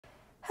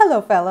Hello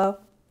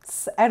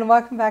fellows, and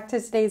welcome back to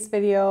today's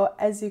video.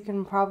 As you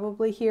can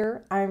probably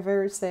hear, I'm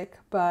very sick,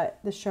 but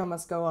the show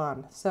must go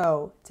on.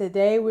 So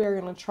today we are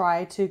going to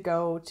try to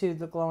go to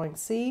the glowing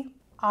sea.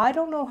 I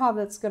don't know how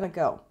that's going to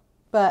go,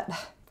 but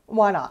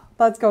why not?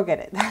 Let's go get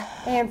it.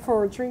 And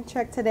for drink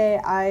check today,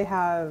 I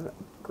have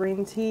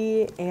green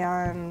tea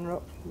and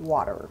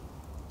water.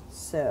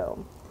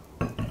 So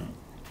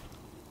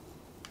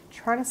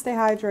trying to stay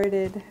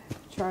hydrated,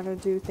 trying to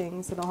do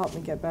things that'll help me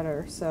get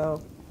better.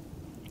 So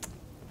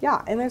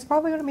yeah, and there's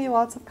probably going to be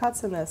lots of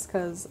cuts in this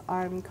because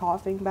I'm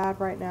coughing bad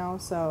right now,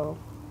 so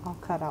I'll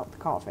cut out the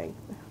coughing.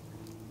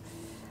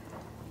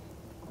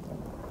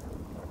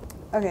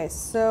 Okay,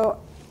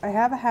 so I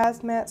have a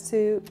hazmat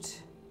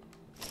suit.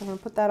 I'm going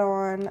to put that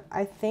on.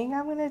 I think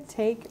I'm going to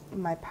take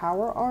my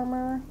power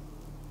armor.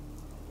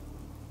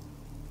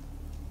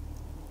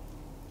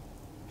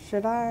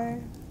 Should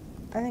I?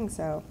 I think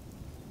so.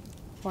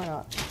 Why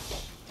not?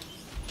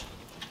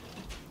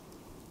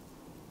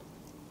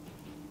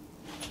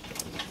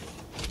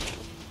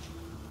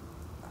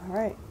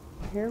 Alright,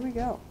 here we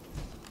go.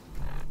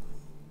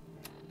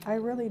 I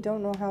really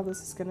don't know how this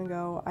is gonna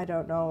go. I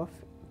don't know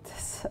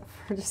if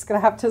we're just gonna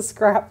have to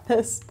scrap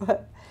this,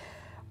 but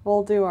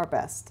we'll do our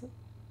best.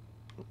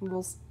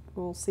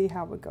 We'll see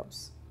how it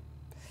goes.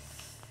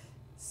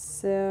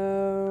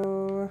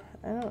 So,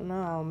 I don't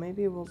know.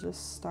 Maybe we'll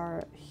just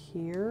start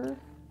here.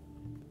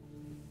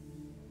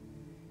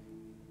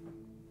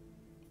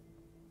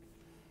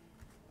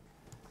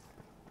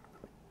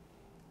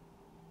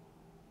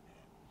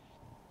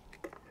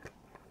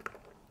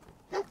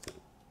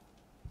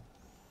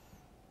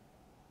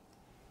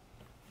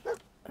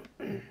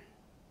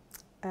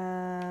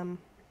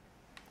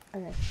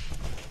 Okay.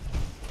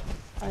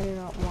 I do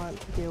not want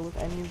to deal with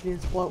any of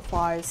these bloat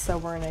flies, so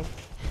we're gonna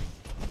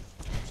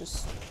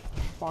just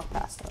walk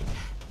past them.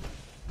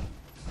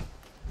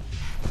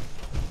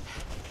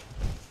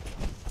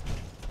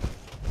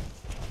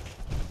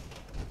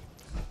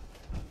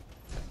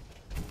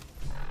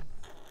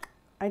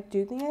 I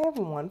do think I have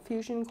one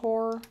fusion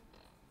core.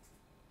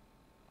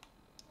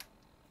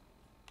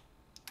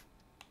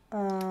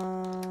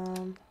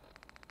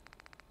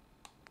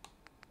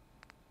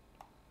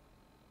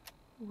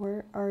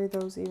 Where are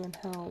those even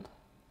held?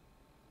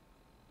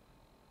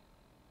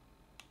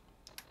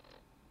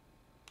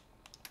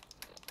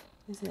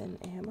 Is it an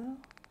ammo?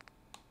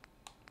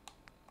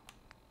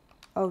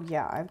 Oh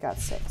yeah, I've got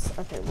 6.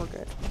 Okay, we're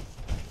good.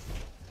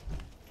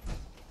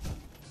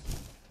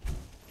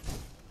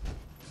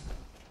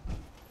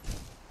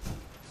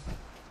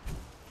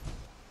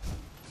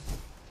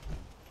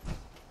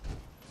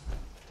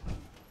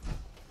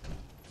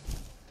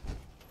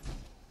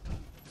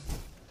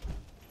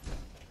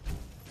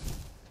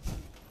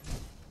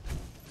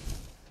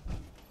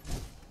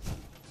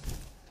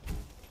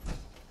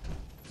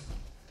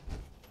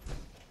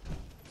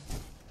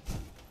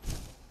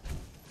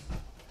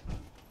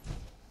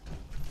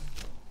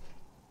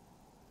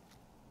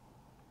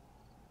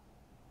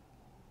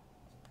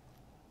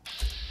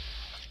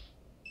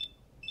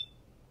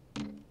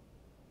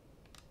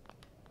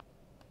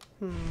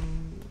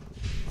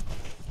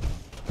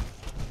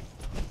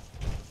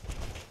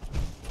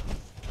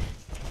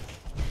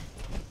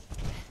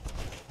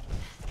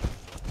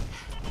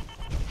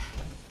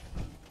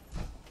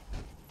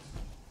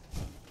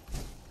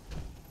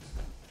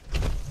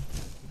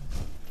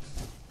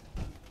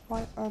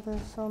 Why are there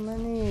so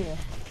many?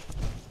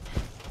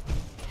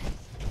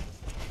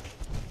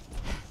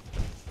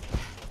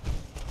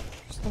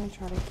 Just gonna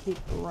try to keep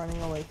running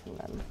away from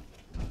them.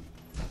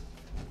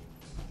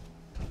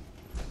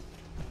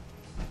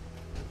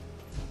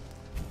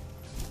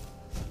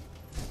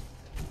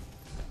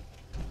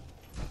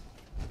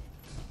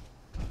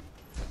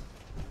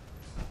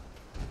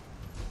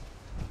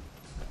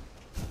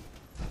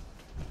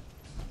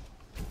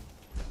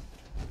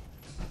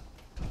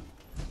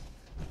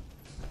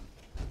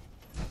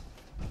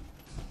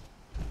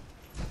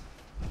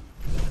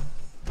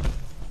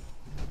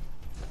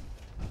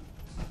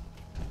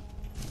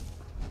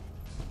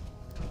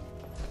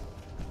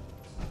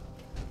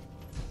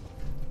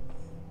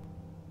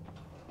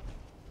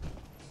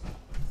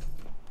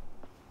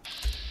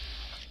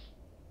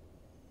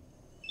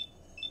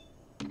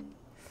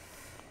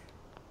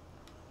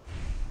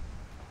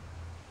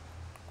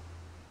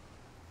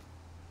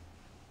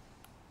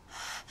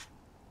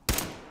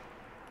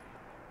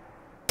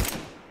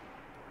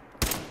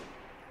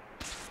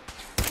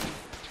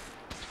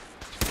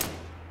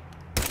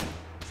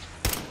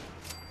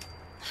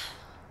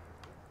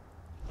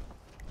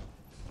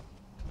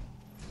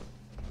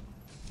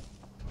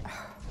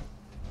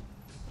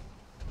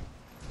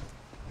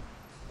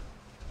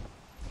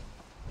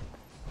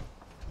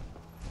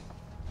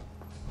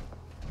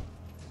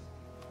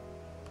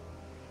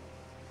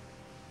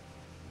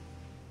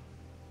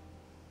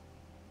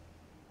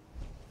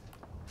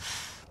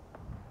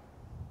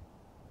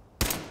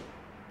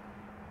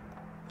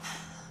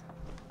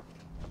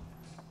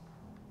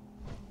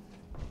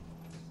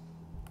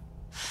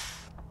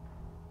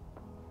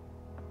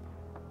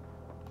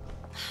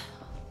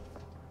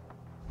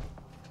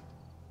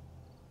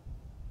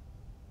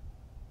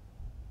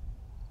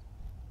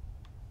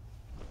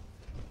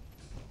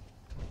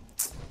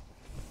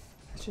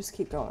 Let's just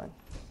keep going.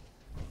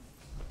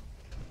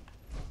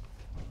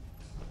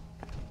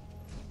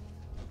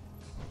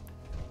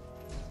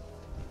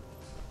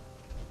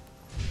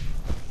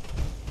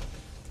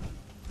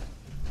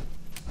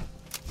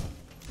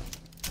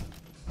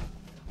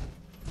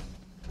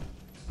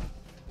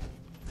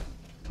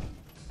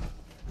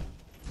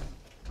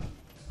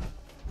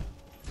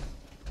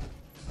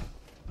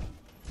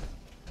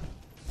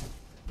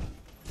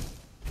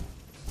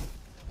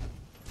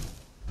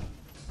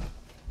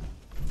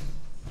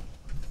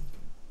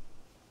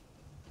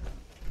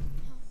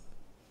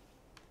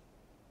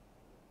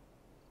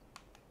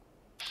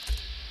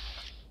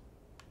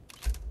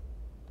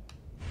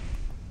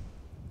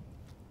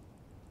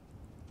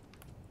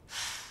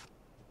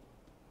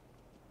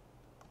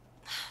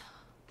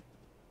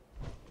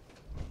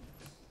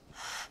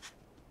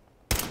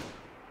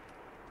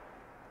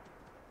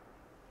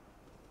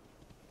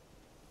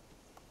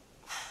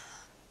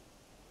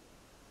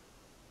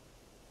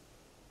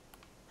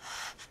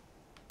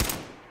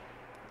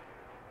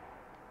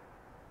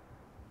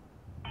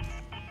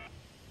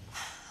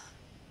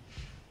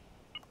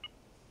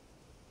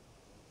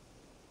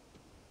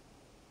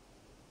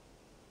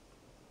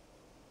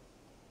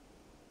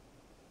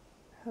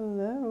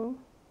 Hello?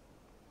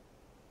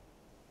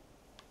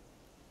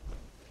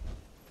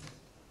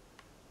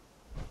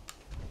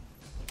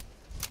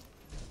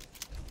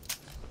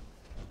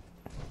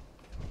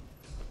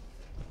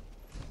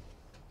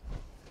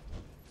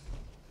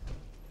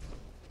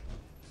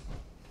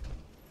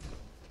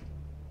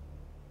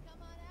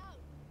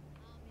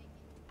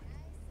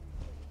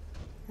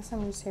 I guess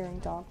I'm just hearing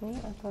dog meat.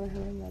 I thought I heard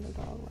another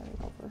dog running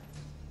over.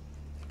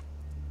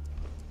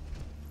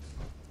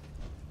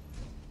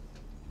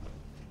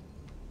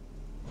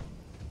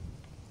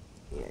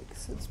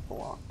 Yikes, it's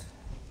blocked.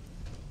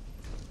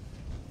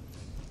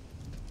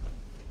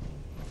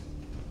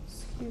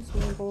 Excuse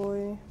me,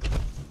 boy.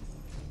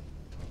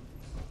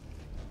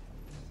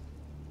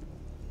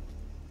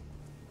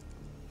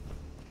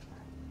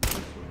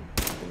 I'm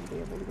gonna be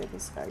able to get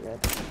this guy good.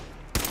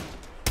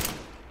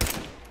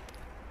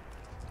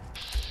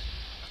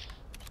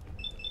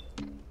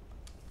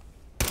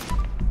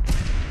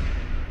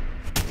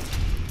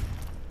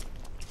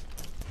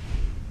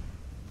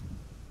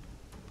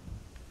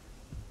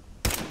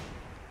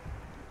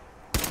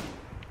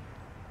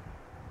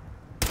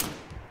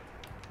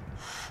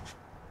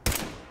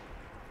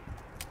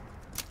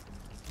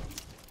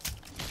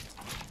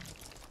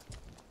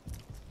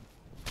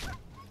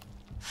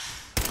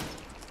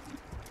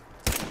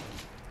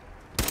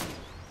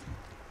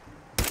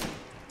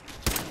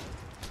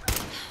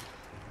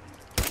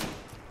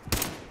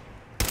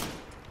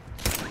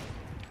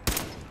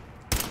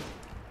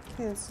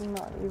 This is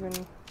not even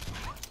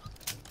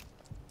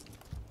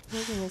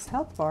moving his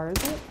health bar,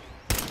 is it?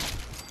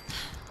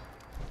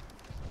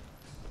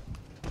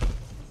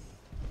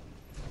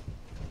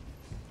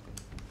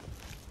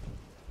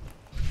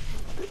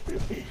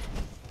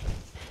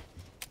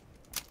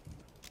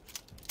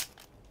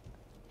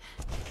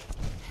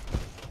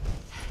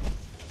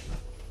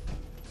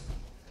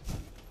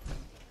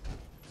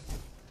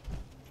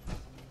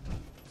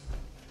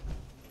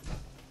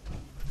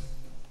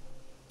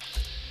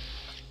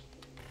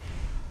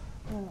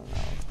 I don't know.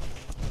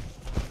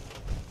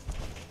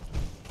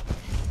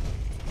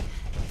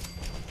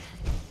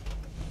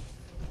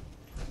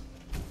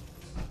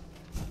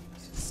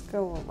 Let's just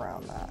go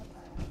around that.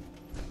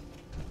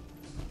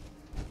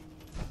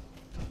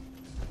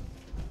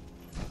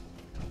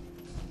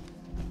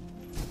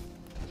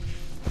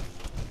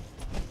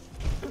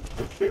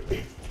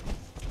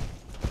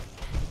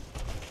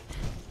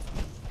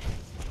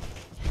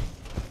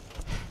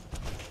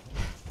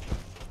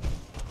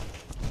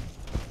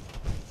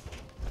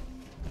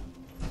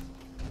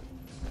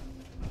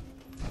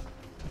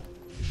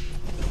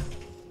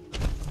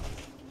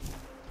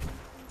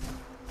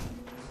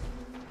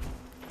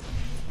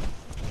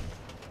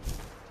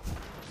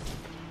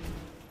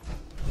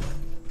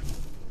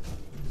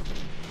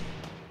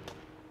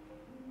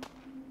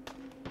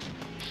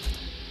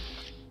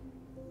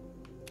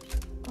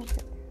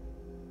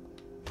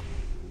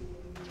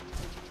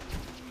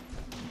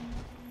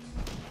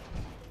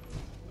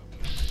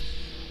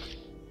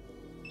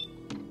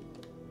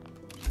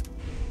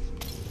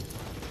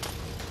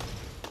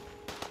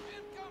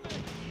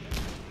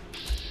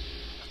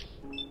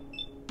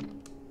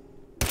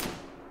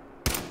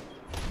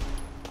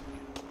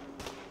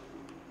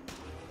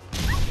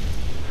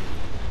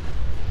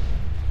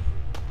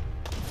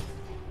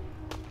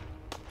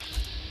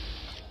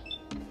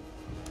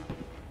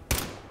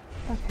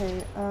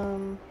 Okay, how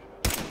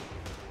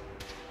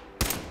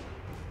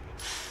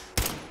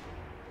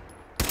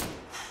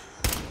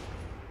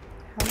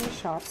many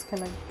shots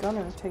can a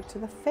gunner take to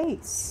the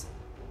face?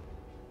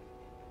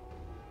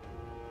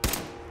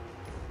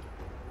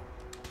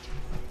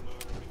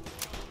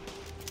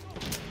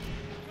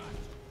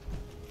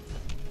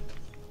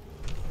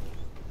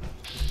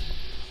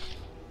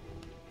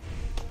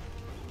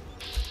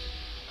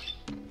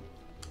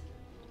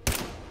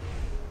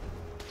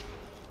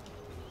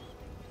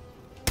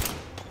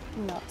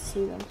 not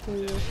see them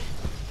through.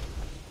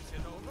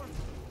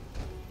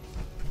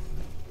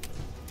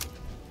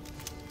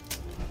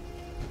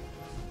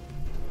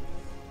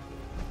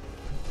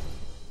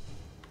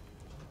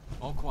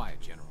 All quiet,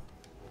 General.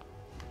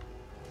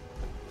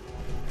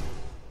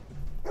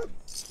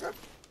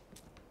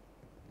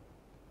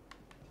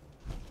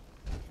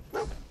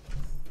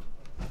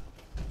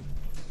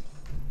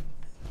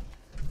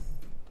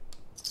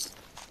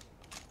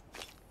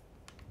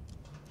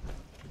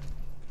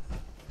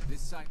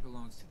 This site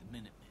belongs to the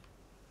Minutemen.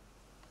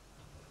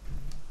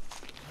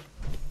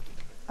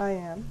 I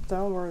am.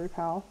 Don't worry,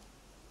 pal.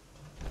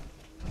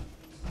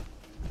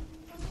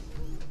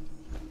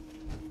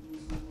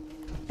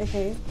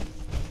 Okay.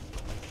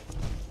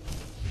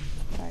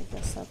 I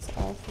guess that's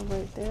all for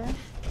right there.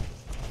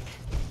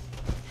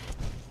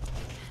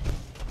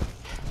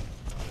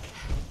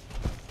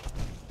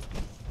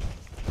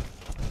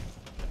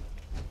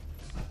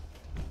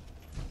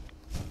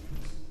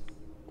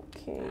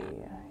 Okay,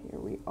 here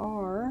we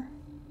are.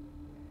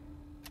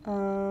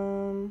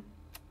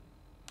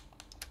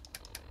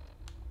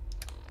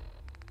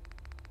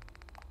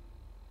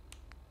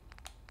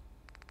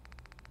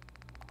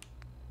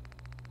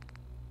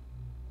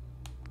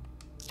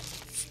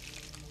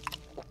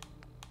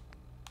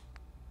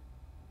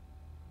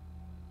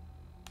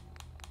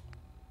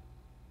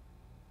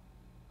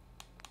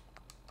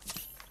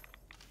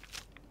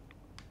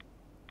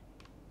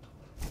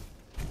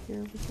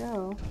 Here we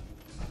go.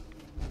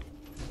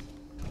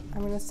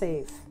 I'm gonna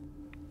save.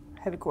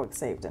 I haven't quick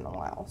saved in a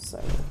while,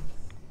 so.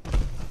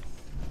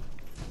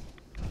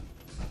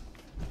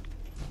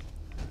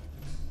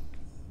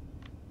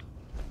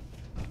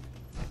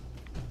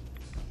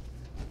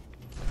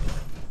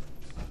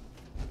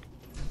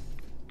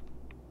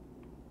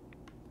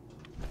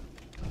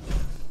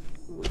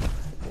 Oof,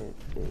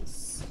 it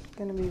is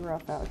gonna be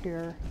rough out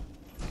here.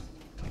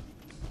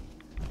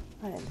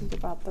 I didn't think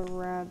about the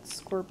rad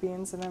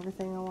scorpions and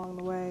everything along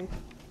the way.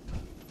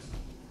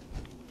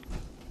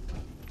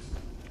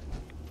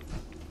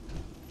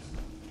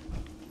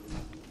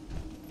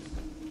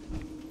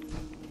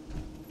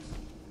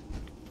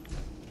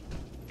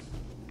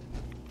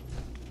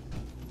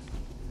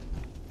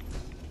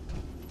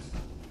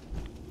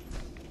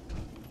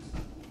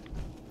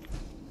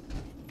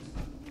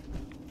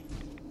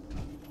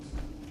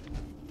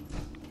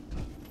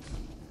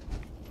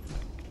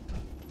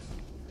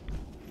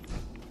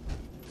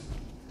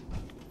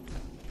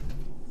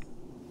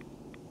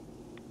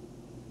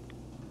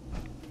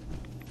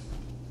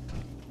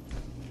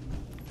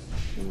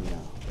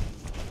 No.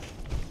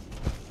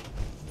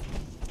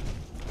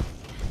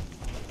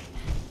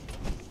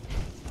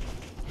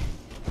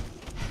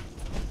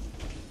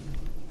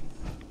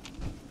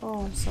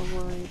 Oh, I'm so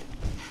worried.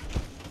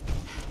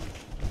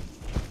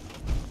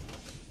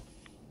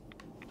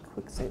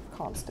 Quick save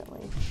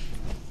constantly.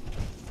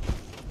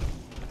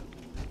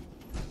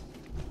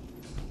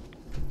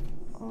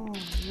 Oh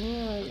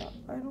man,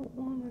 I don't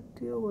want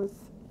to deal with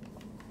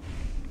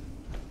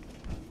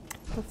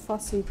the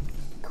fussy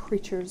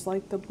creatures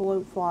like the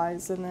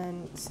bloatflies and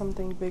then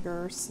something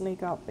bigger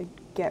sneak up and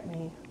get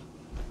me.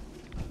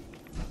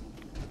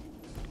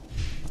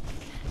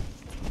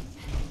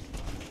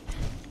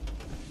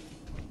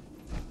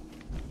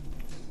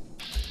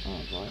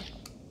 Oh boy.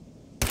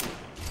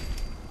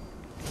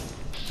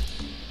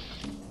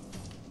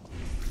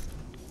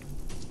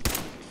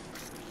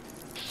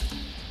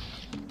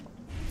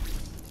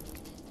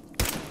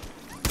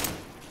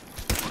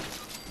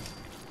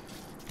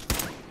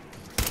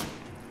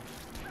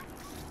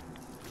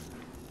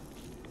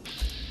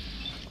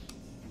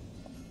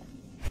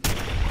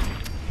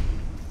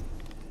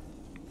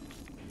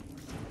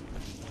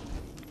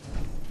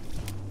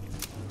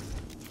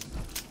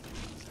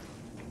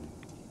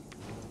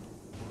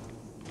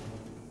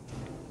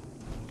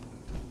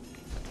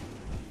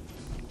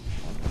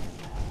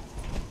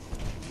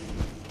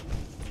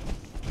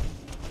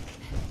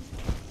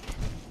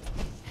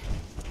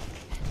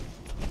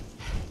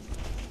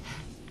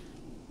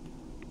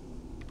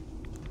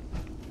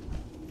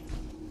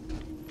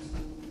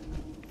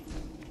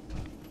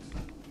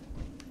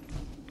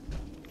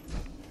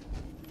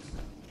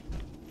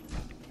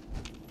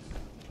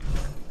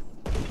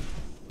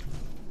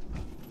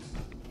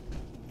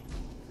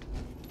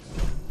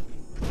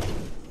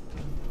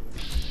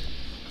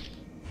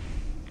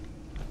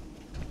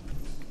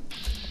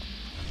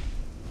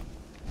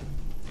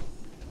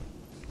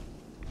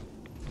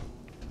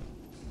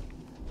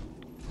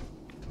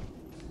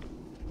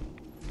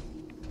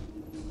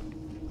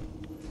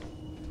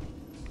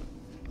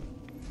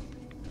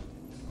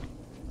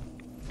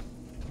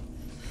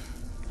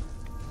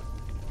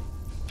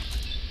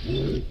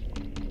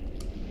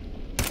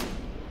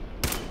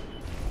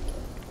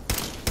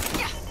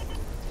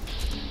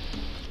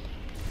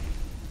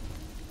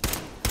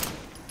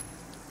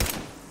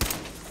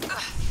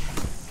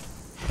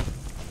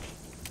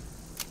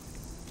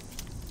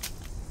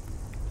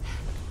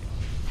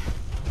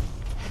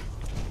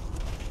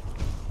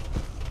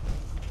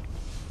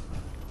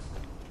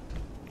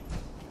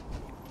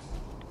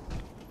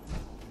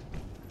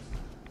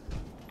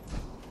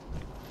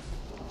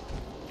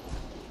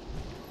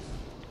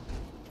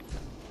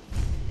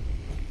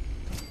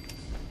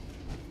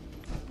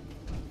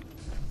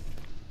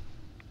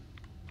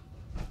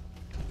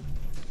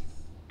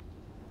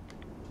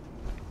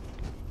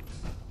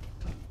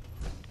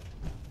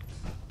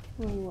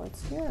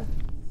 What's here?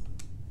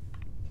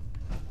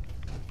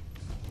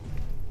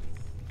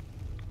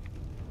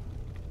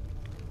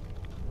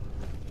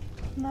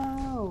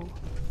 No.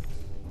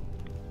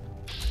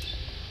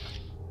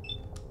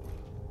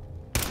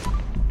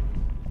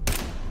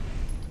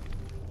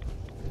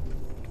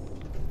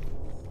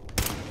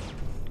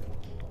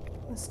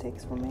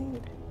 Mistakes were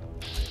made.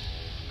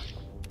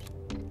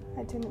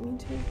 I didn't mean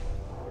to.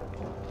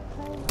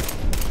 Okay.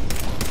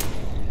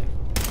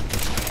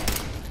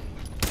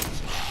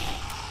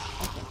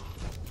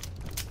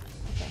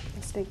 Okay,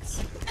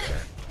 mistakes.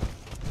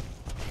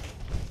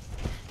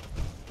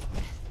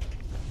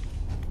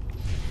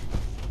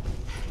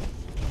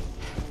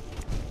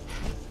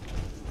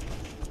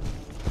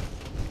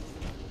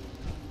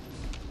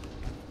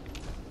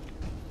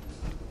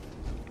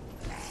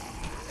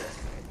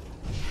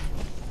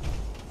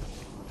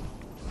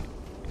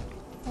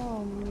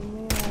 Oh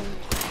man.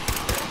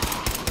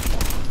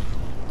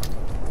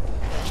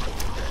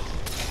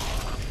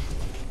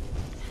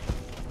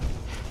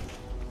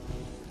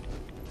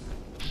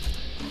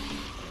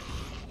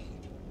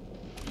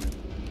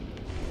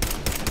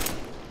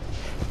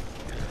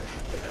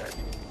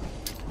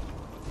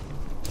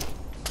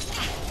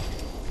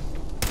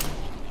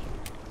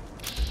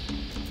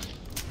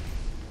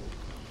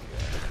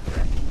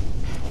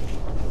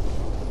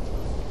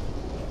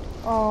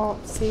 Oh,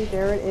 see,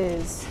 there it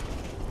is.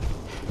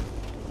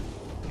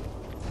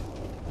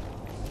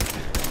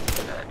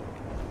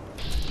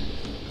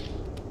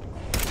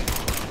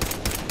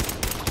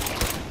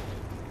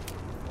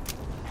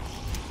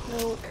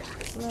 No,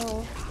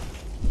 no,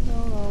 no,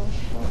 no, no,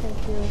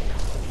 thank you.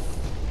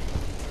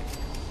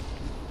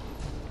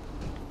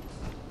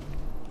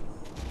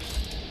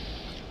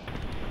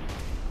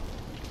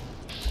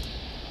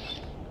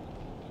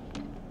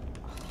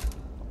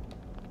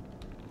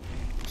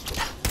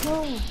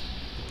 No.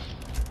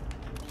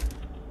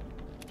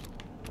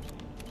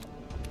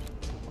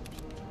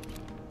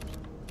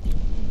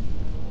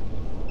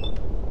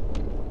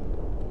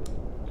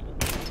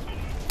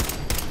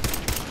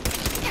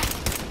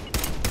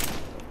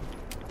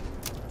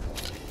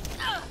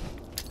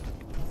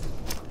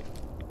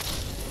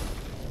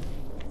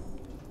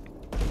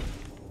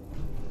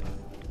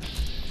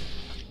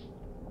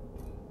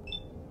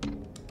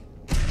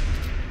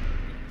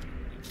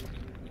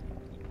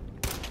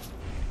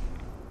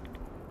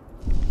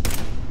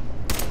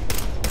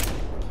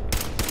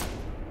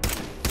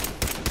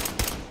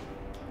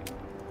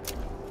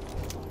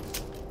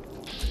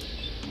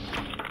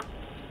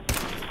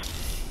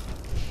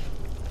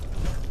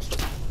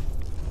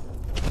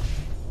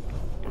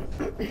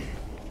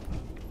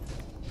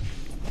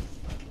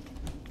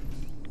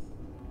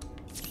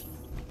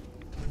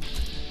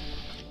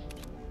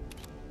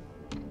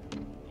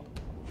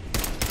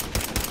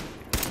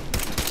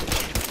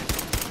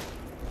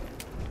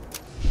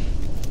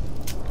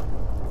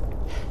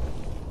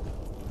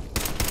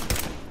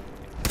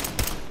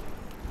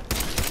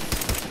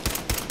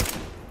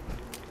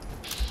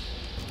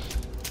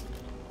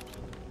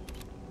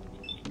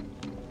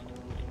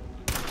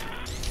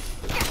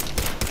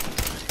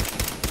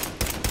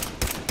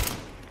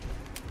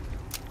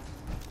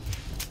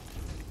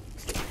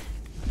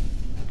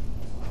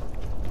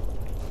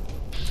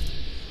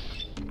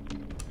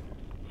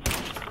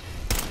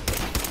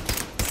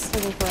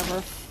 Taking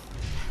forever.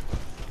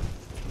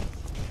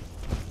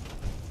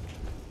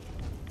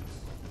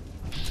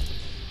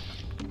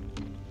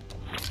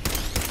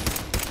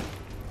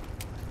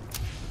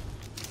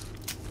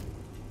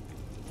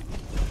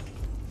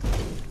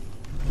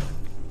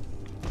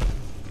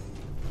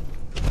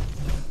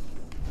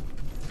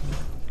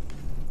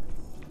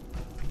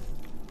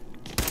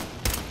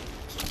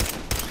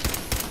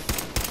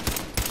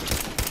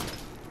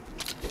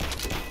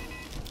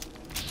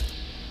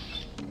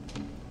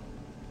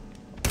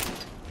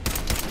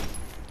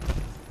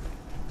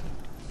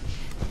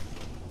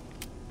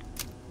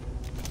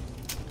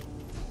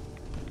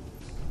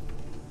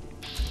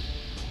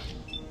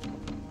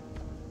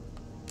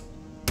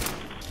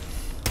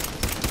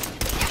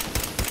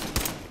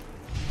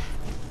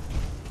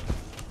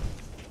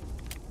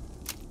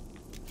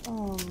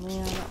 Oh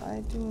man,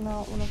 I do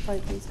not want to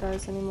fight these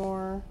guys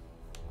anymore.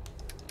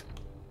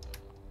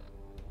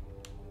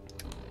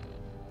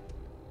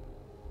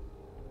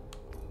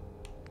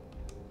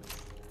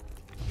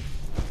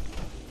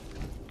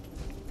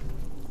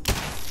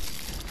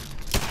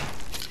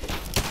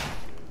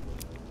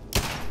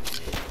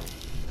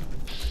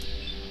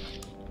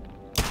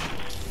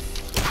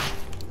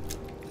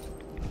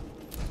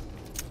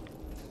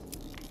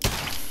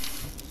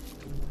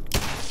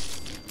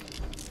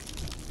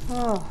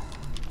 Oh.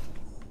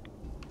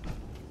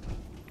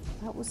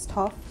 That was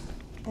tough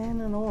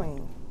and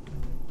annoying.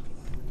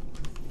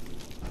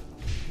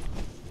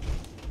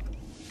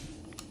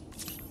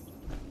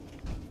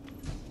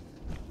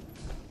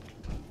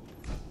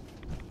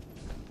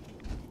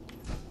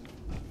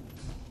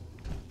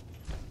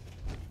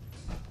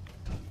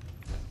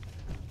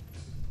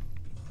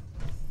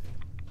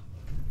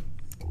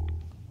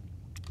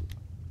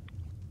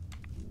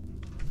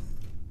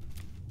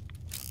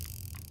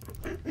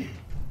 How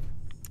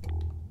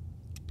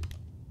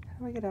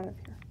do I get out of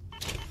here?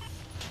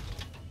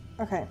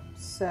 Okay,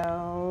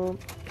 so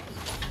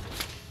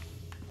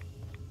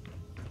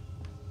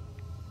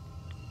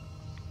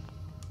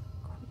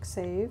quick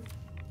save.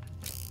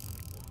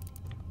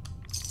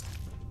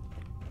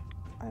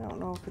 I don't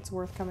know if it's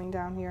worth coming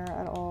down here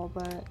at all,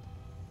 but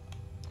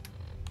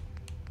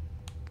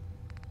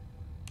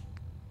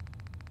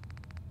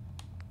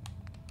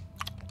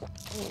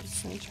we're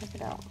just gonna check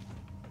it out.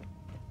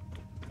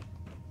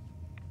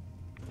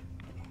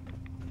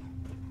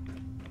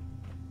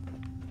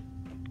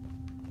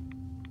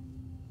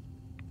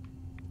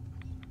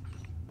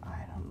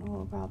 I don't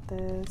know about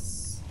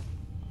this.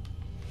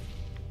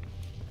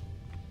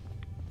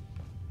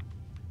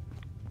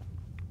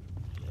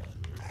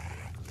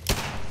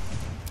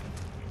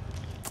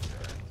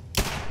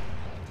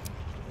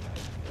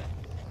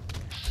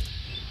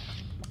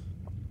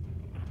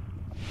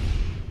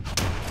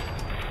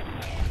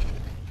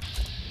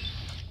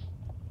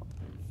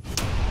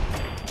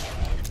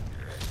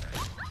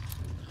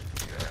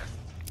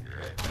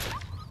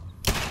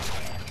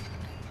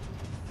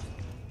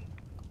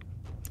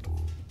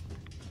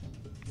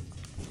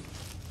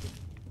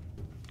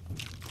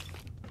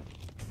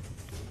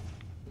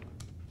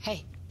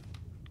 Hey.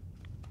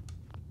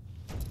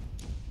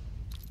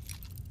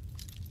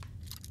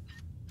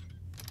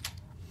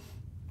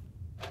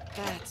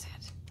 That's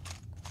it.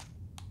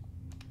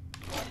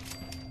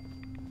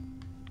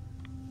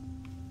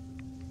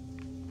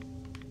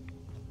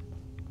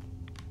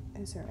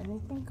 Is there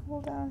anything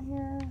cool down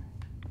here?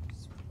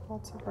 Just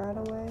lots of rat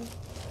away.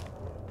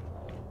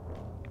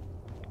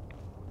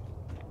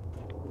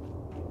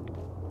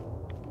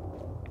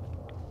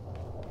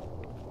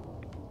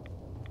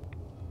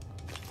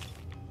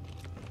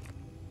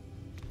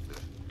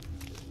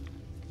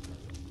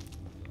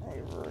 I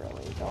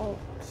really don't.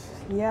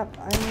 Yep,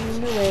 I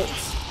knew it.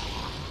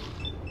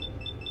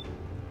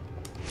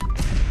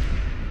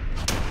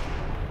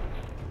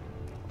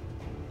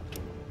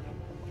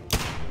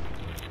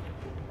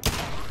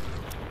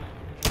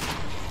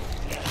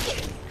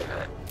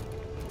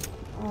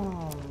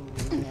 Oh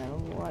man,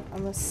 what a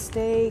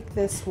mistake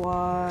this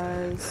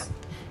was.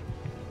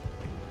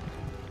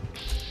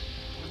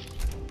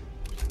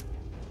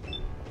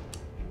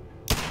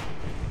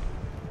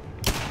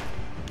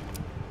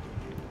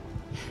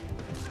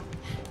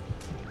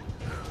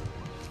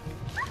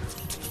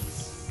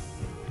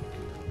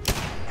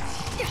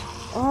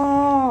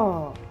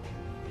 Oh.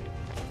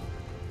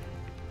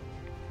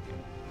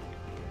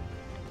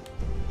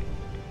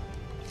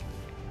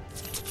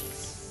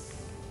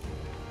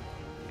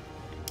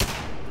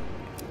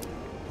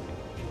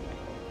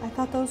 I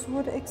thought those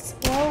would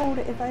explode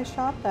if I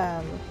shot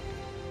them.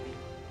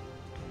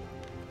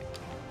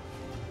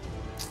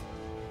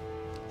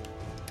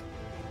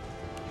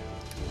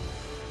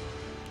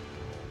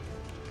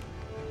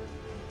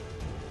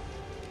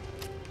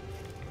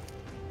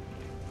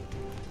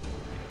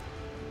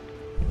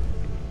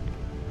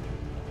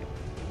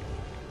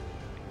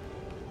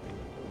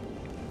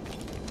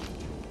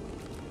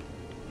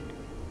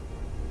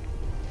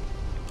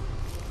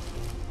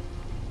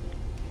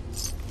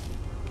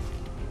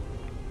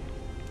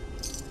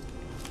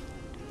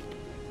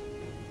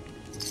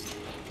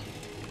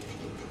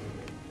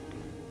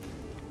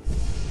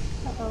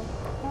 Uh-oh,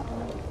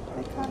 uh-oh,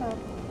 they caught up,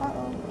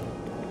 uh-oh.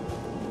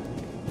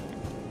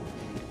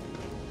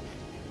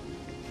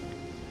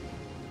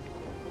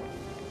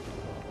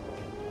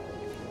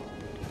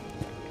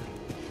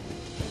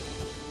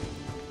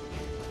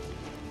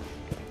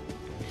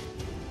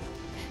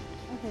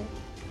 Okay,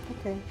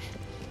 okay.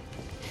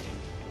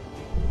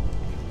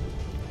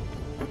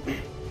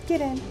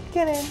 Get in,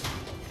 get in.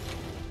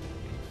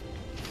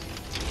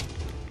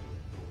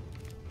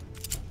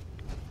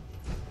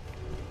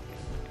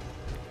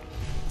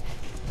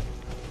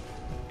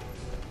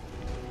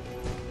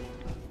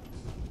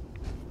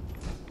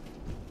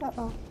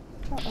 Uh-oh,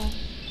 uh-oh.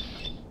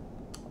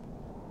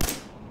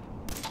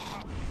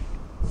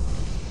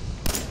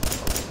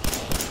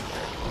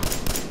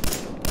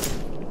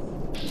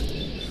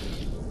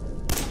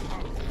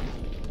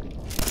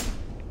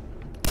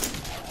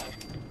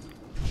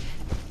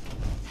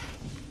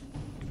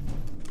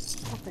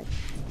 Okay,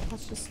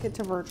 let's just get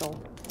to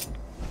Virgil.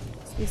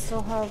 So we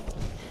still have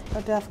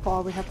a death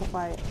claw we have to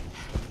fight.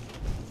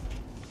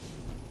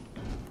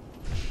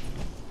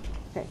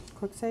 Okay,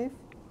 quick save.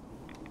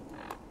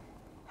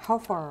 How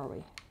far are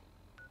we?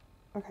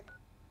 Okay.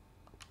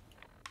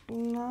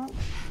 Not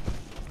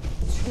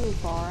too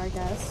far, I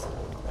guess.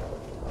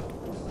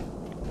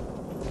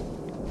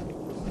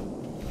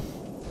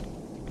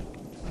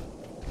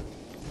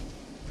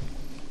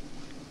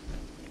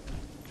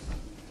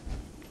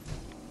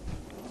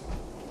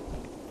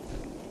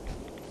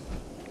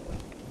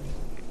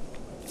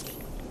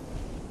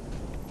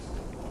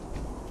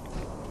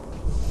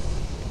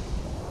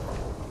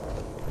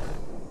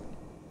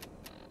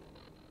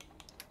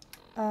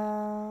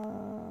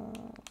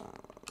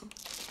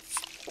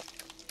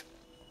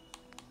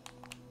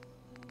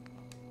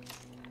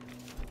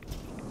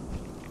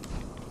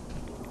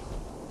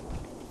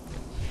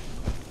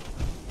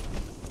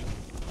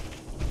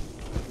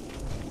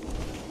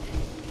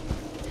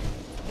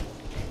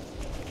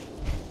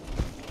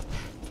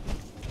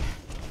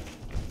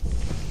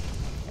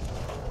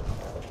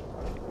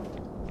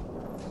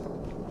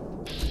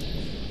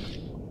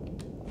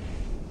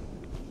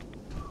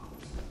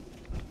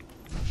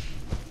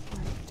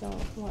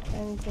 want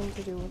anything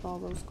to do with all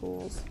those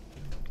ghouls.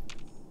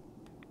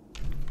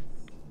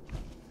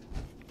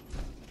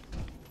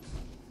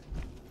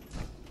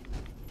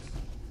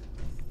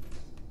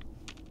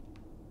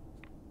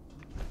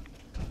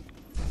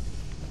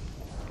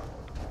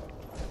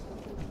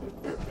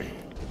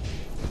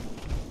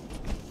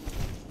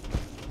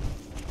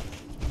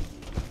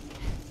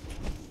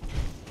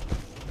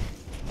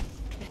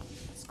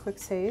 Let's quick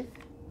save.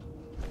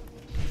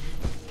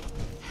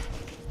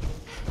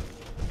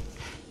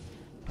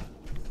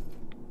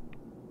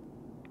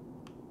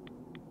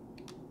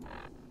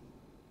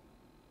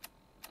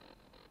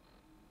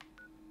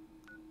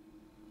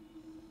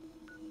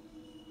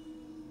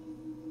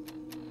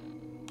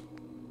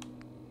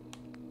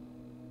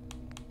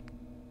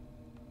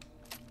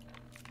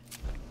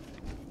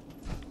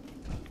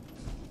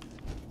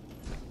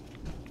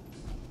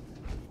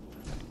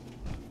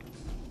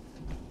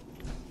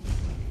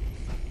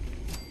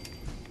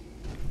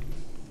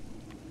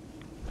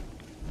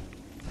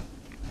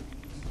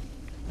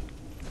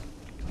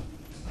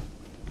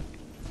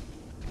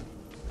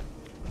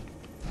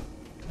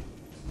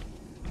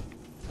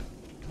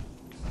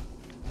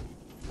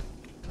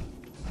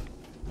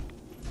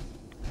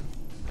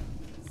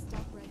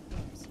 Stop right there,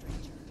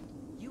 stranger.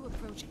 You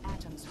approach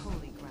Atom's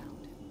holy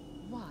ground.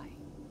 Why?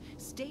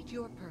 State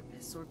your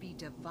purpose or be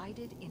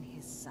divided in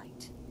his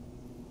sight.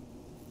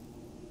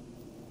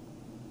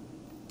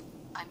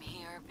 I'm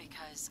here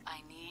because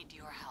I need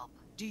your help.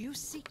 Do you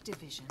seek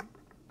division?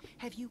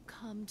 Have you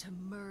come to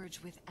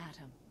merge with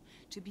Atom?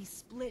 To be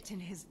split in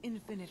his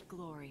infinite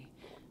glory?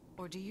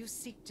 Or do you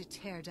seek to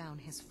tear down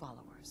his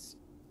followers?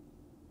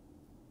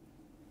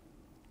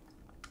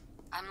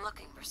 I'm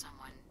looking for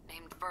someone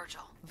named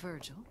Virgil.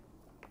 Virgil?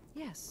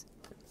 Yes,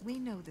 we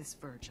know this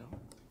Virgil.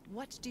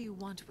 What do you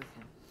want with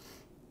him?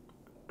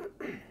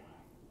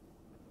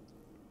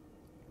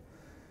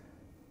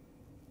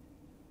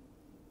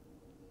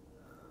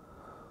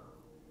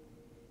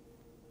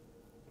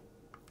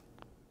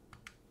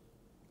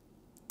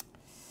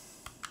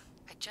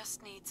 I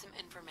just need some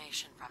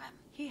information from him.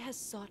 He has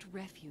sought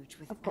refuge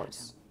with Of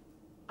course.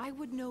 Atom. I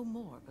would know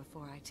more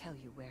before I tell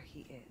you where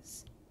he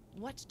is.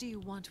 What do you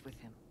want with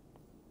him?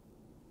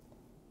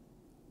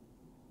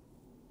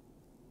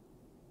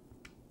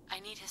 I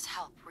need his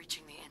help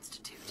reaching the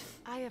Institute.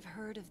 I have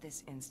heard of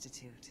this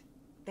institute.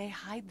 They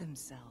hide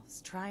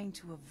themselves, trying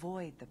to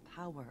avoid the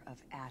power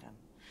of Atom.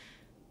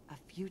 A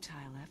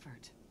futile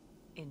effort.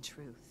 In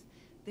truth,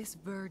 this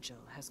Virgil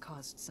has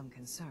caused some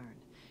concern.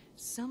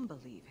 Some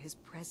believe his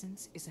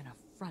presence is an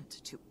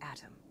affront to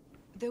Atom.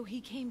 Though he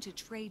came to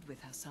trade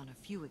with us on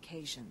a few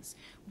occasions,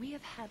 we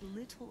have had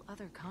little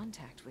other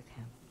contact with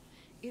him.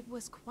 It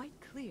was quite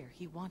clear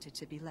he wanted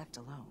to be left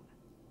alone.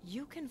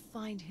 You can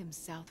find him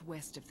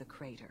southwest of the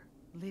crater,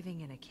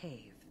 living in a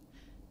cave.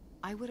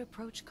 I would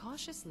approach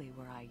cautiously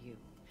were I you.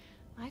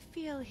 I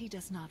feel he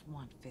does not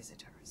want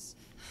visitors.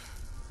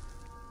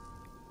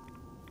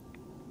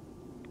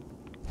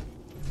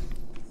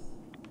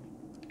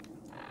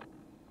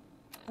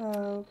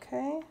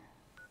 Okay.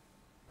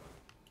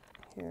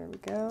 Here we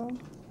go.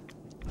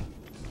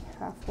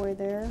 Halfway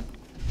there.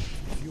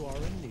 If you are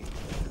in need,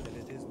 then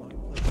it is my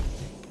pleasure.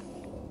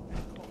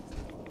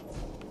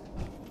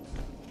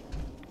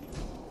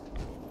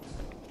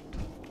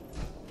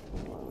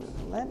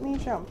 Let me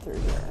jump through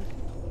here.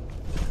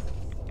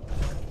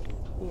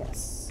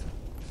 Yes.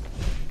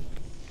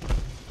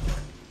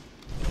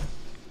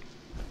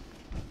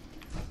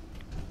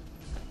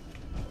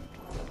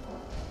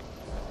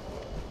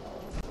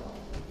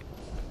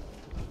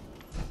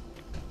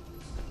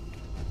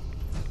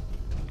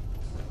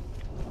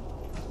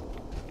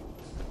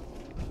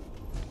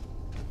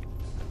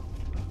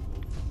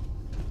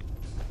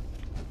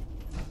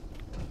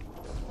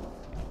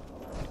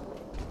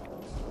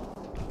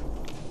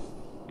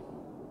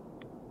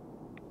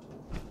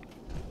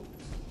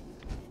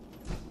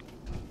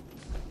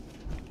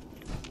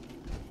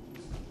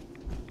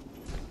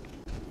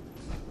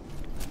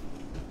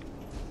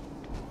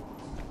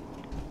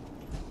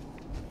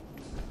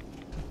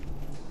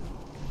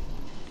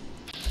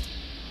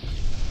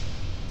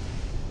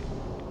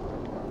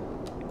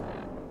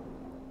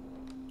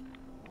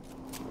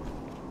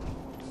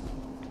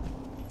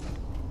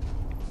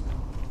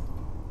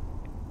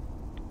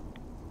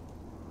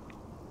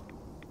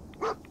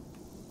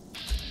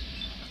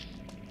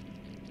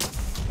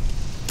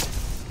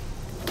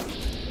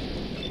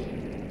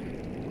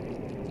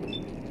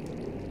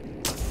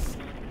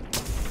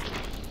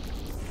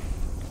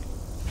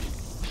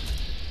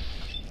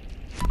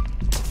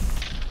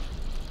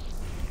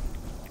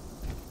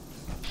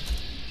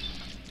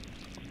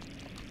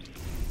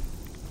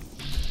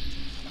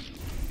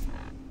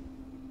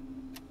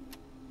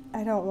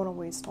 I don't want to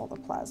waste all the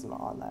plasma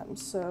on them,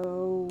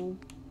 so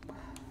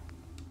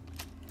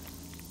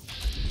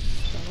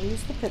gonna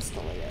use the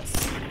pistol, I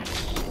guess.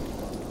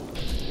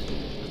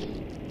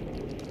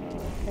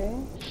 Okay.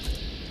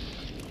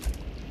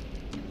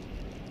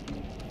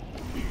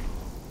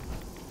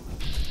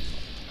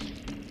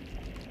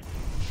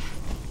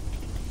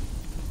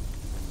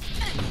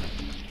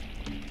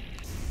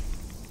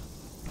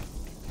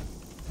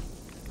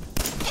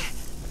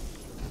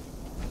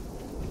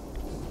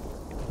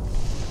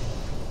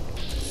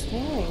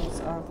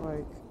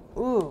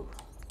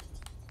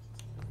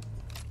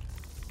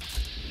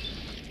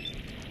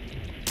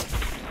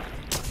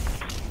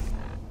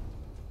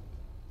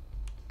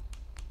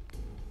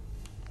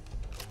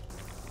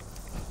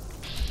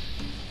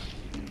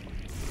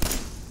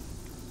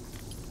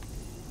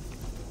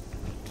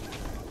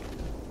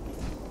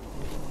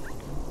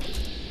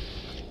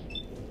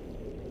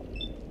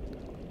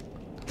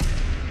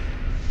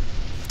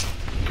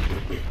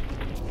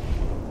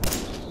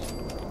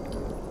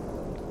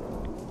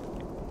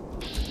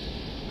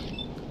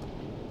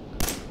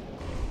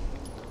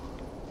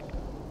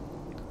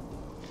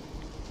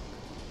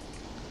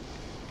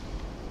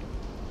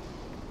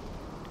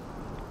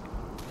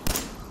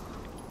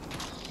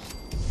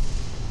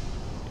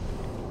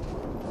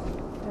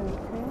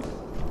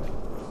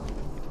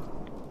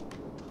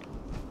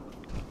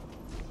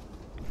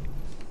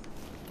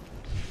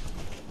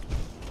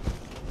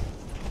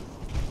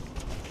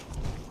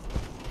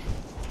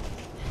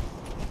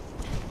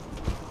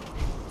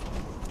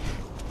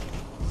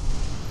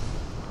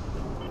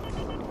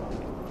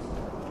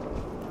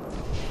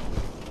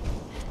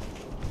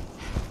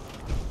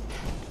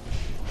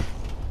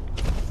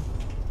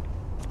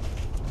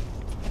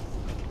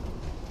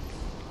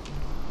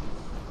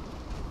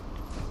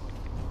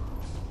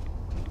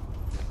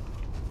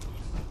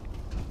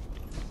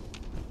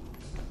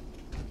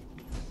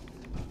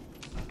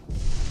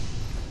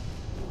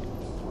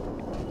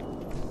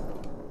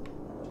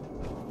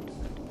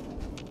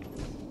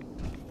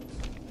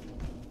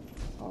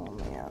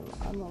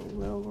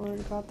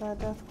 got that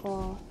death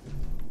claw.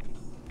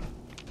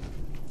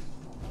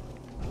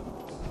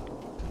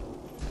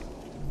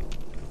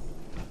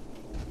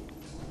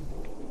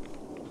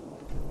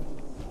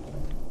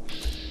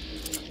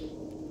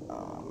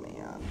 Oh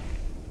man.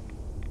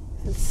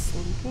 Is it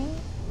sleeping?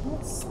 Oh,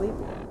 it's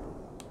sleeping.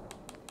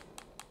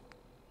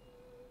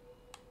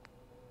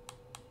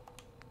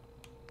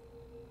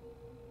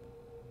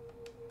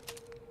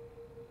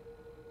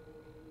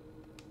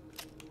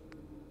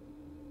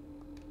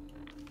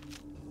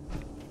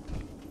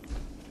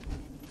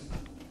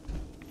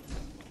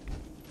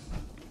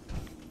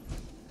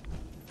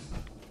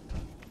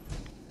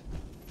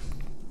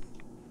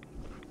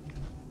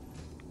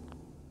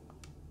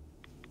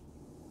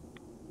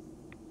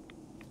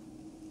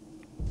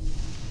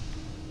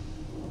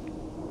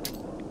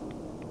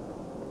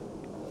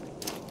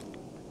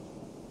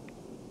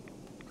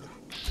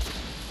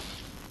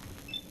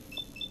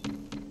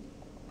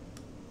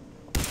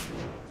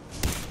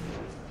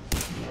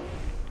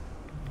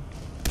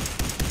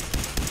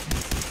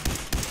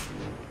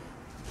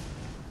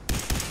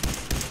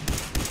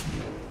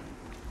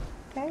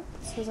 Okay,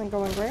 this isn't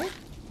going great.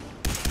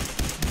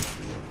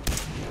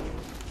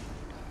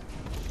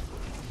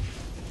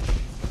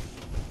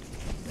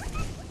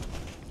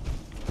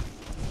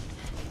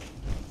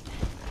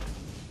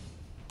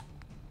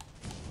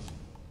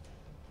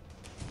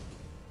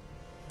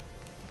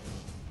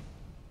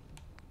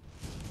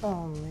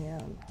 Oh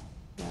man,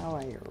 now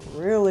I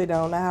really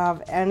don't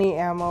have any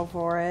ammo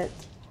for it.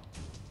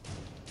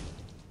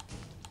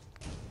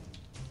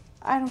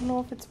 I don't know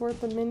if it's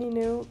worth a mini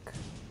nuke.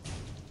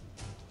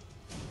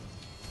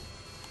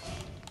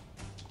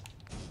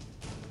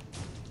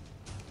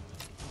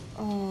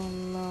 Oh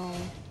no.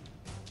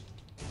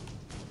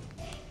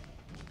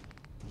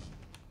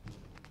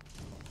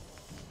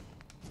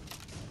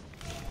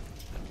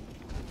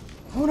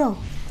 Oh no.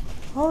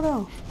 Oh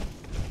no.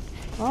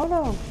 Oh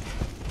no.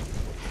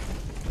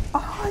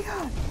 Oh my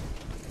god.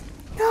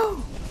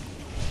 No.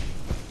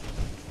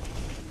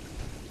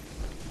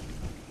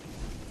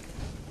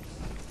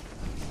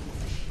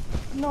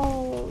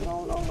 No,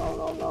 no, no, no,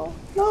 no, no.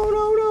 No,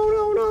 no, no,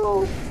 no,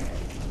 no.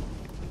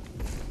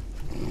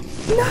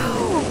 No.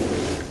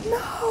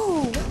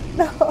 No.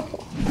 No.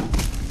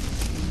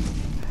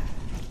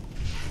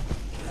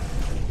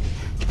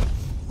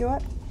 You know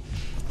what?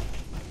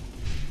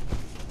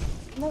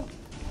 No.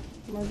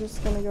 We're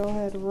just gonna go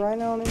ahead right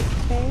on into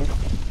the cave.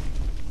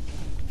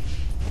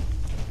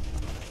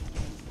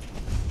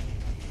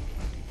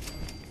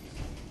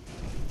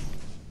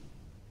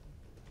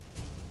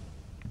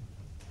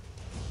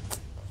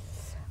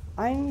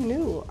 I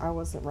knew I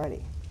wasn't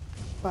ready,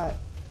 but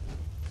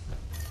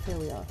here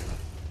we are.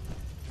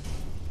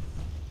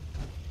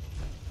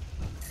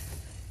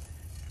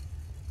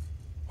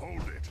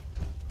 Hold it.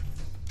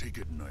 Take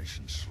it nice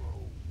and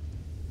slow.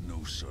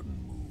 No sudden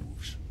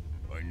moves.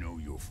 I know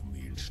you're from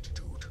the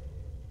Institute.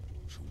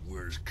 So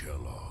where's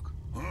Kellogg,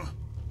 huh?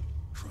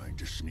 Trying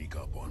to sneak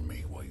up on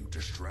me while you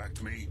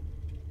distract me?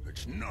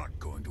 It's not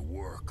going to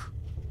work.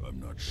 I'm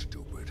not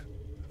stupid.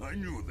 I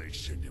knew they'd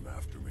send him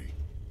after me.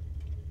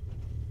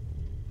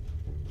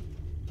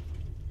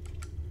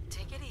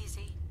 Take it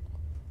easy.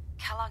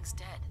 Kellogg's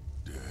dead.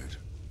 Dead?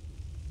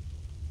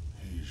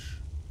 He's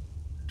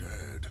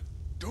dead.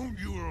 Don't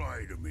you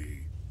lie to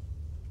me.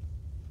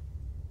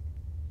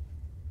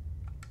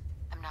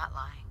 I'm not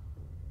lying.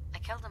 I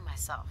killed him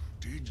myself.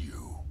 Did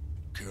you?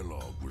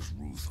 Kellogg was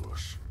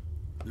ruthless.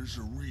 There's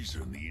a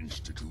reason the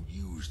Institute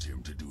used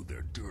him to do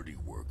their dirty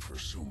work for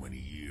so many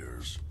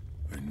years.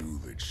 I knew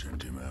they'd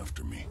send him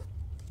after me.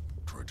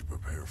 Tried to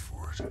prepare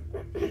for it.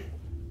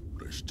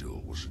 But I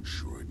still wasn't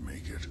sure I'd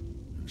make it.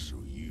 And so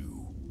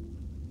you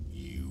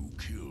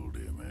killed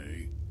him,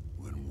 eh?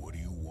 Then what do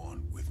you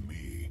want with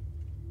me?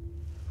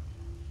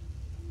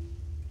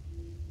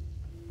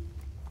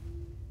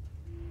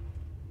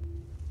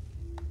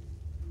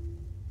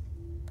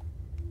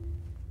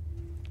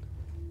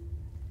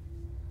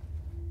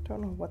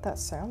 Don't know what that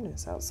sound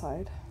is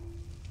outside.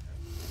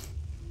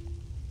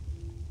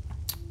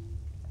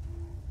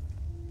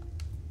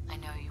 I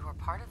know you were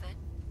part of it,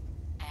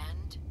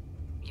 and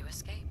you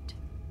escaped.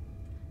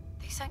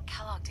 They sent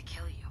Kellogg to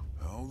kill you.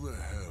 How the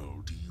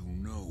hell do you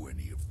know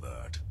any of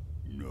that?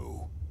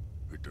 No,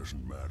 it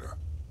doesn't matter.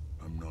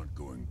 I'm not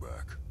going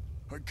back.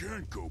 I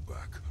can't go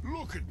back.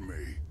 Look at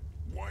me.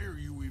 Why are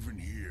you even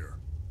here?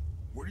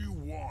 What do you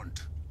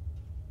want?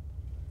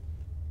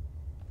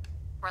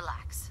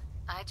 Relax.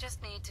 I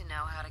just need to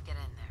know how to get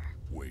in there.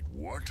 Wait,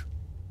 what?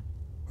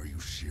 Are you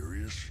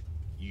serious?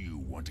 You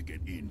want to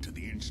get into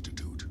the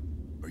Institute?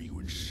 Are you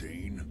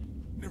insane?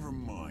 Never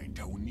mind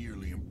how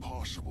nearly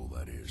impossible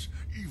that is.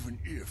 Even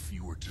if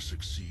you were to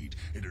succeed,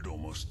 it'd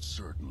almost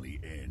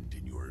certainly end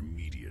in your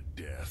immediate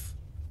death.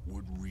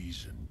 What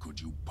reason could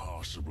you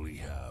possibly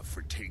have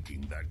for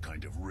taking that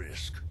kind of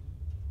risk?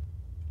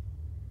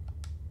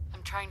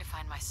 I'm trying to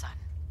find my son.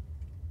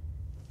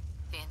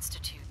 The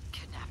Institute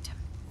kidnapped him.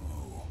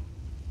 Oh.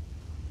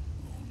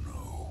 Oh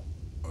no.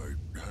 I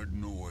had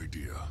no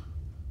idea.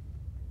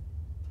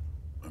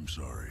 I'm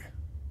sorry.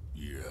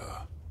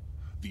 Yeah.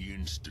 The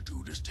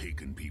Institute has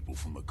taken people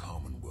from the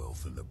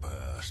Commonwealth in the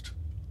past.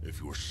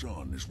 If your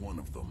son is one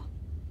of them,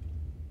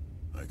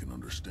 I can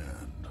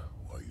understand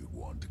why you'd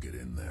want to get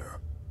in there.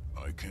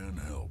 I can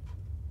help,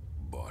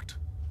 but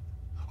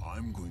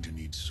I'm going to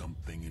need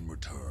something in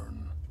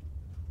return.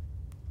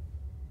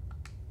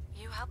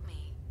 You help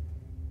me,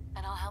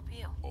 and I'll help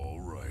you.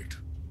 All right.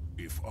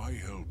 If I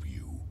help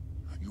you,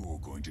 you're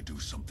going to do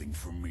something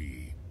for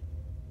me.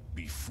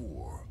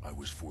 Before I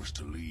was forced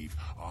to leave,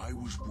 I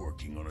was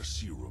working on a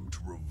serum to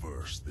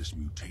reverse this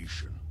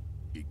mutation.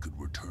 It could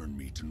return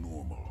me to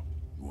normal.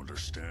 You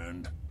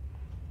understand?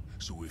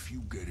 So if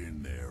you get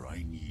in there,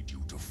 I need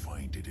you to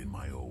find it in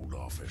my old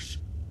office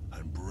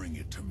and bring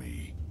it to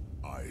me.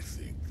 I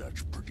think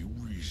that's pretty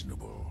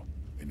reasonable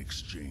in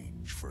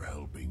exchange for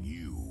helping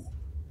you.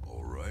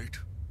 All right?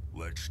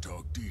 Let's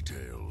talk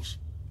details.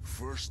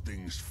 First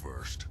things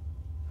first.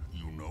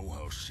 You know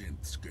how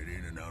synths get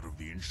in and out of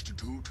the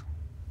Institute?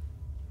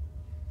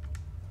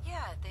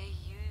 Yeah, they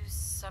use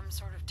some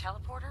sort of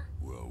teleporter?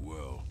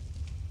 Well.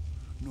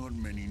 Not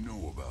many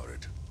know about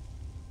it.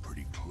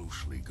 Pretty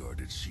closely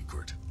guarded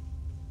secret.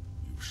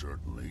 You've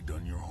certainly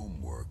done your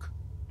homework.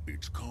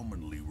 It's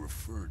commonly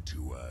referred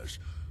to as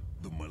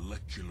the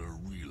molecular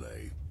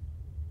relay.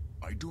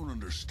 I don't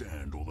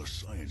understand all the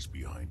science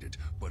behind it,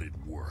 but it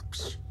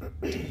works.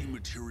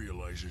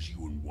 Dematerializes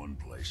you in one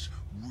place,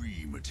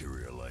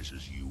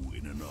 rematerializes you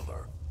in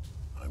another.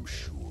 I'm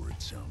sure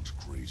it sounds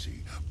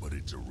crazy, but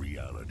it's a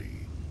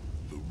reality.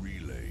 The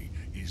relay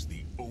is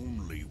the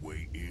only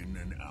way in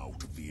and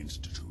out of the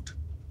Institute.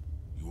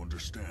 You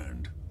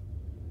understand?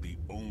 The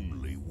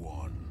only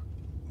one.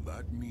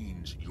 That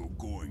means you're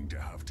going to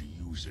have to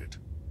use it.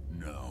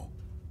 Now,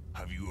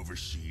 have you ever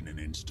seen an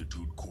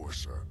Institute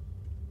courser?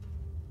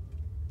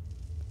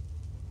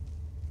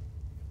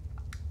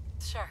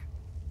 Sure.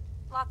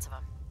 Lots of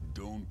them.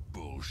 Don't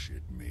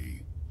bullshit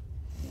me.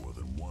 More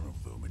than one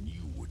of them and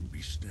you wouldn't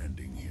be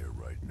standing here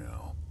right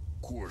now.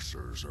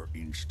 Coursers are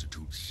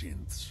Institute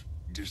synths,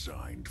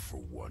 designed for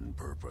one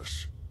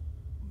purpose.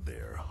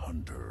 They're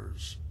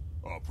hunters.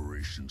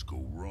 Operations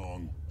go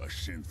wrong, a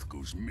synth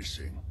goes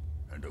missing,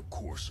 and a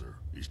courser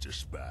is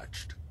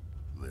dispatched.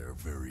 They're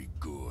very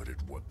good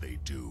at what they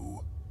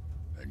do,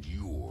 and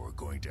you're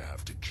going to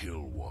have to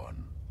kill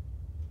one.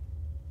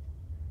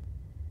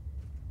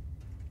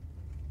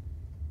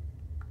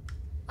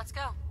 Let's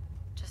go.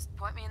 Just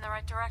point me in the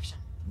right direction.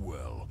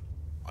 Well,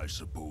 I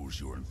suppose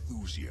your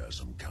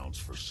enthusiasm counts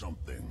for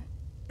something.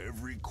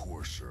 Every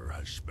courser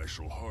has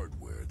special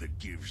hardware that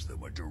gives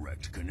them a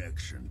direct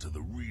connection to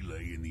the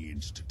relay in the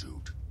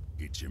Institute.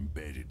 It's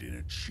embedded in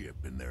a chip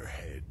in their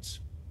heads.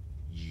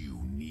 You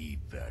need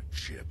that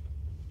chip.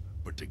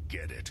 But to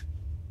get it,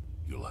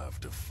 you'll have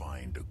to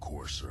find a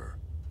courser.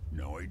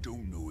 Now, I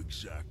don't know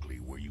exactly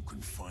where you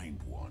can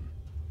find one.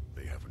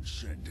 They haven't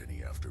sent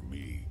any after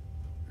me.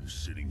 And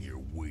sitting here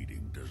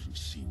waiting doesn't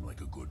seem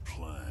like a good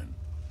plan.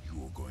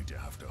 You're going to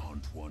have to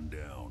hunt one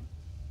down.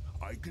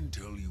 I can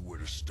tell you where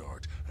to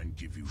start and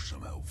give you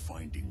some help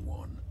finding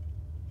one.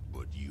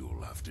 But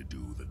you'll have to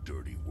do the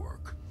dirty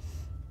work.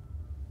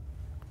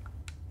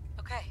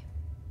 Okay.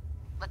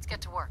 Let's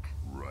get to work.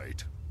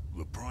 Right.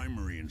 The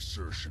primary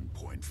insertion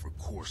point for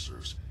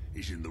coursers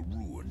is in the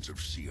ruins of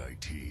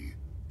CIT,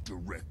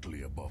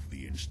 directly above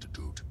the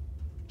Institute.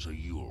 So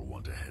you'll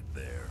want to head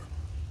there.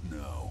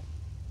 Now,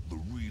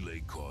 the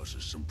relay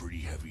causes some pretty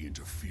heavy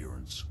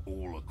interference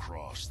all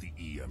across the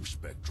EM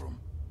spectrum.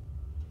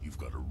 You've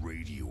got a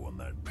radio on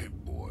that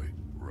Pip-Boy,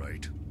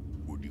 right?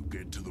 When you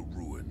get to the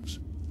ruins,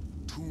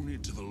 tune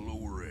it to the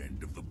lower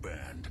end of the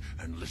band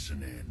and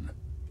listen in.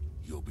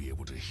 You'll be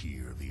able to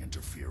hear the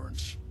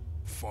interference.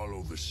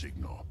 Follow the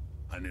signal,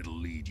 and it'll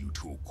lead you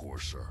to a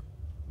courser.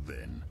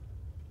 Then,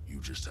 you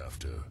just have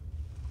to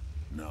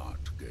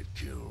not get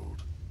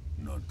killed.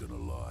 Not gonna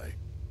lie,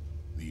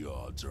 the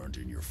odds aren't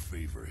in your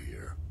favor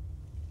here.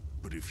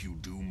 But if you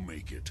do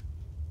make it,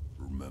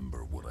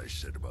 remember what I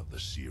said about the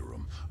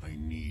serum. I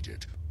need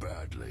it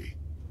badly.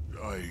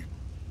 I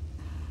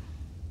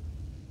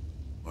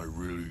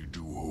really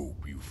do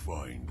hope you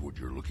find what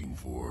you're looking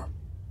for.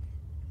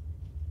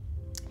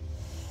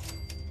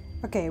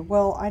 Okay,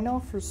 well, I know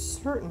for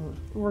certain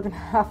we're gonna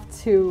have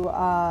to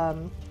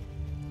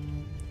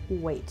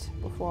wait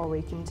before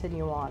we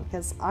continue on,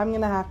 because I'm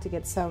gonna have to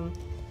get some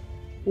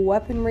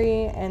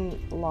weaponry and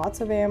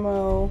lots of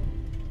ammo.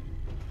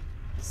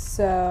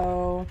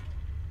 So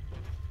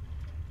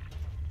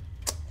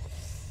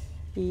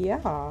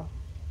yeah,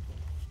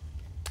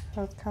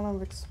 let's kind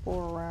of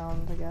explore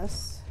around, I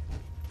guess.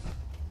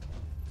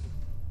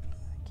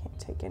 I can't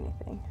take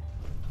anything.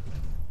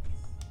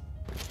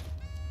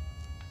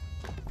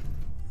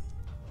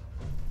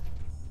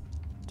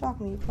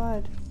 Talk me,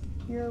 bud.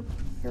 You're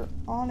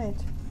on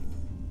it.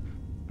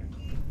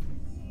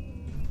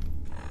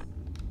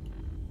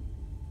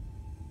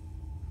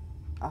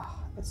 Ah,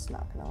 it's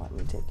not gonna let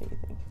me take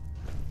anything.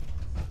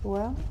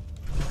 Well.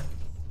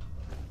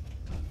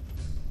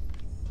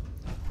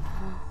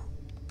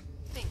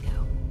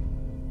 Bingo.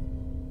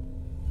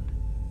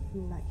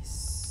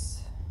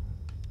 Nice.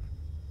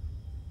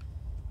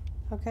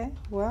 Okay,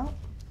 well,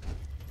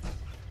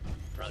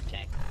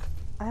 check.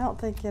 I don't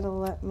think it'll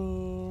let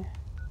me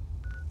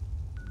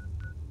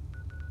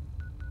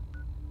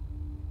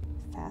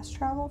fast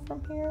travel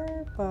from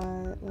here,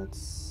 but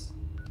let's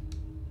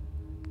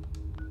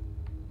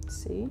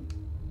see.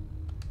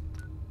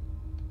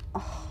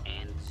 Oh.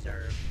 And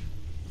serve.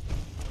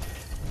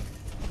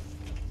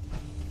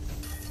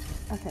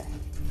 Okay,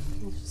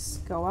 we'll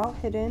just go out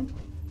hidden.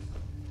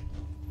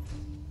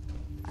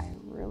 I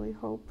really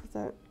hope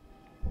that...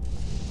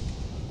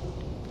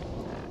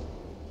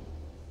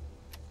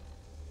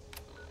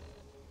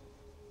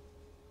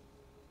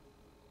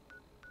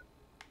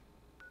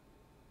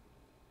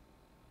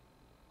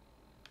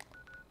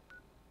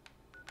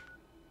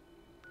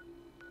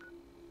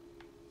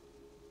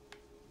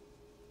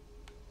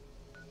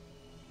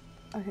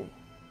 Okay.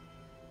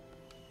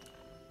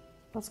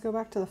 Let's go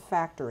back to the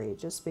factory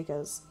just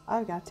because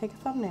I've got to take a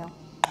thumbnail.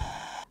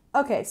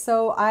 Okay,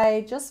 so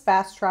I just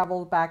fast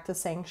traveled back to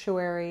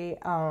Sanctuary.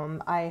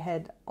 I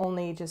had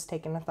only just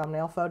taken a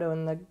thumbnail photo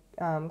in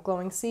the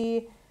glowing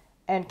sea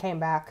and came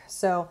back.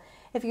 So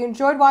if you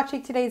enjoyed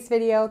watching today's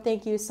video,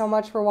 thank you so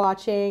much for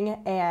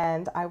watching,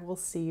 and I will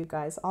see you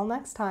guys all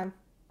next time.